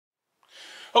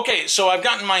Okay, so I've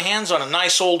gotten my hands on a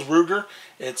nice old Ruger.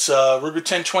 It's Ruger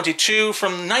 1022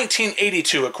 from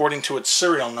 1982 according to its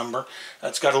serial number.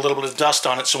 It's got a little bit of dust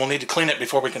on it, so we'll need to clean it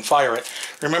before we can fire it.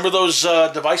 Remember those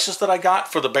devices that I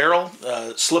got for the barrel?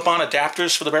 Slip-on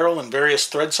adapters for the barrel in various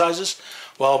thread sizes?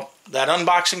 Well, that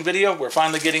unboxing video, we're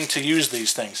finally getting to use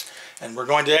these things. And we're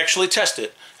going to actually test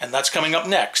it, and that's coming up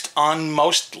next on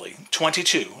Mostly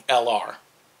 22 LR.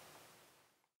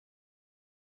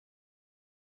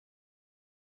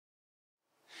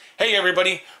 Hey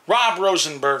everybody, Rob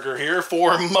Rosenberger here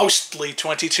for Mostly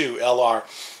 22 LR.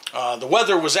 The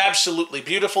weather was absolutely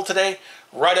beautiful today,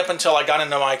 right up until I got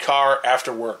into my car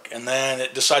after work, and then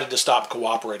it decided to stop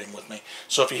cooperating with me.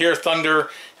 So if you hear thunder,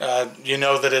 you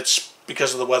know that it's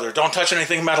because of the weather. Don't touch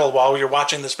anything metal while you're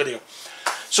watching this video.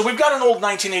 So we've got an old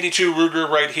 1982 Ruger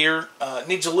right here. It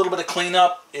needs a little bit of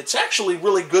cleanup. It's actually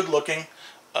really good looking.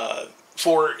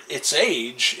 For its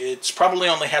age, it's probably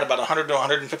only had about 100 to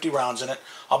 150 rounds in it.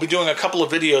 I'll be doing a couple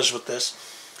of videos with this.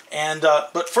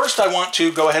 But first I want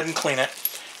to go ahead and clean it.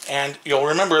 And you'll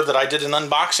remember that I did an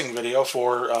unboxing video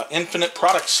for Infinite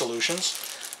Product Solutions.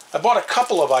 I bought a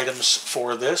couple of items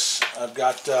for this. I've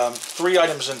got 3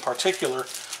 items in particular,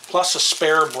 plus a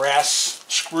spare brass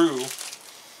screw.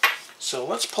 So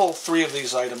let's pull 3 of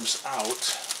these items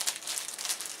out.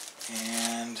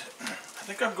 And I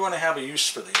think I'm going to have a use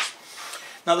for these.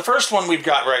 Now the first one we've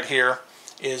got right here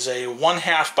is a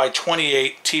 1/2 by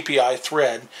 28 TPI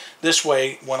thread. This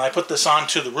way, when I put this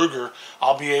onto the Ruger,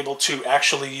 I'll be able to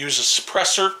actually use a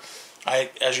suppressor.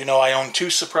 As you know, I own 2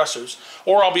 suppressors.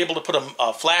 Or I'll be able to put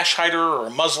a flash hider or a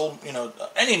muzzle,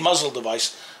 any muzzle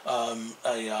device,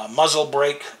 a muzzle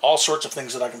brake, all sorts of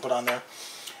things that I can put on there.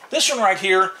 This one right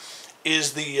here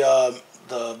is the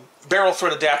barrel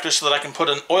thread adapter so that I can put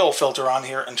an oil filter on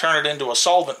here and turn it into a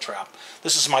solvent trap.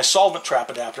 This is my solvent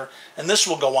trap adapter, and this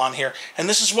will go on here, and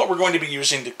this is what we're going to be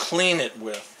using to clean it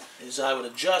with. Is I would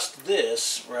adjust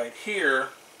this right here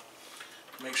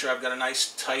to make sure I've got a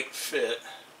nice tight fit.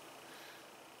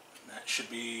 That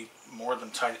should be more than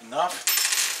tight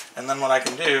enough. And then what I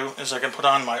can do is I can put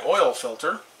on my oil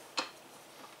filter.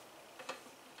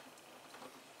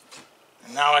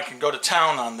 And now I can go to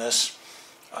town on this.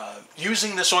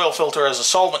 Using this oil filter as a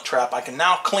solvent trap, I can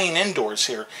now clean indoors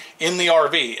here in the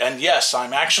RV. And yes,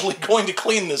 I'm actually going to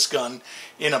clean this gun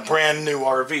in a brand new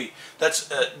RV. That's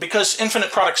because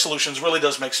Infinite Product Solutions really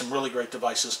does make some really great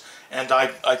devices, and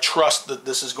I trust that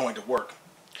this is going to work.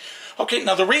 Okay,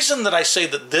 now the reason that I say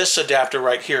that this adapter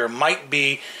right here might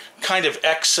be kind of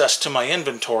excess to my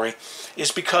inventory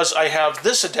is because I have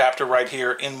this adapter right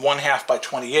here in 1/2 by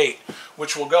 28,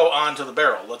 which will go onto the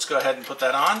barrel. Let's go ahead and put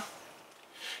that on.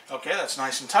 Okay, that's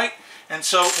nice and tight. And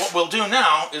so what we'll do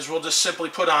now is we'll just simply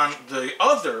put on the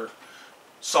other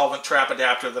solvent trap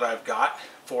adapter that I've got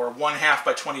for 1/2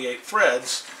 by 28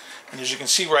 threads. And as you can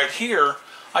see right here,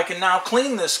 I can now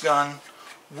clean this gun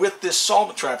with this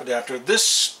solvent trap adapter.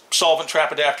 This solvent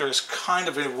trap adapter is kind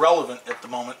of irrelevant at the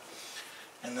moment.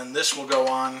 And then this will go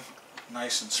on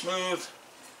nice and smooth.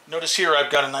 Notice here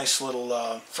I've got a nice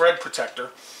little thread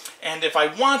protector. And if I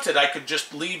wanted, I could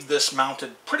just leave this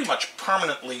mounted pretty much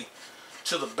permanently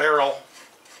to the barrel.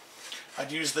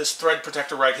 I'd use this thread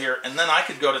protector right here, and then I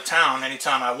could go to town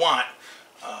anytime I want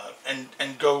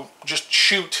and go just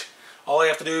shoot. All I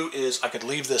have to do is I could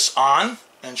leave this on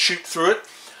and shoot through it.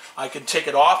 I could take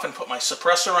it off and put my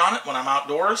suppressor on it when I'm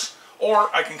outdoors, or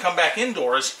I can come back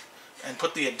indoors and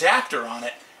put the adapter on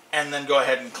it and then go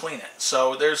ahead and clean it.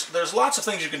 So there's lots of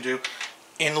things you can do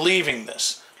in leaving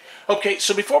this. Okay,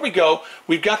 so before we go,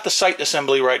 we've got the sight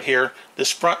assembly right here,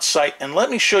 this front sight, and let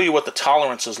me show you what the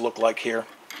tolerances look like here.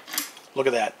 Look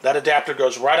at that. That adapter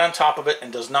goes right on top of it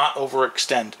and does not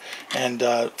overextend. And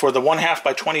for the 1/2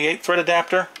 by 28 thread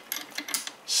adapter,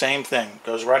 same thing.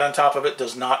 Goes right on top of it,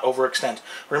 does not overextend.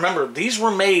 Remember, these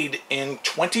were made in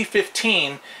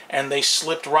 2015, and they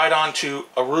slipped right onto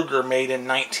a Ruger made in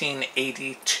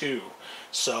 1982.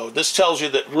 So this tells you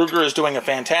that Ruger is doing a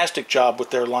fantastic job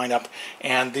with their lineup,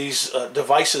 and these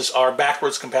devices are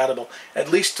backwards compatible, at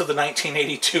least to the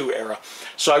 1982 era.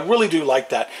 So I really do like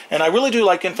that, and I really do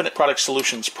like Infinite Product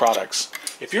Solutions products.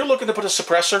 If you're looking to put a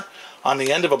suppressor on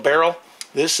the end of a barrel,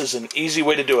 this is an easy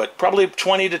way to do it. Probably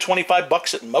 20 to 25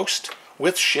 bucks at most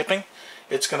with shipping.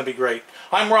 It's going to be great.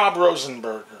 I'm Rob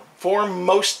Rosenberger for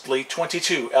Mostly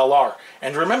 22 LR.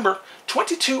 And remember,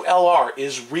 22 LR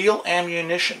is real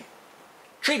ammunition.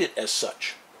 Treat it as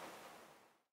such.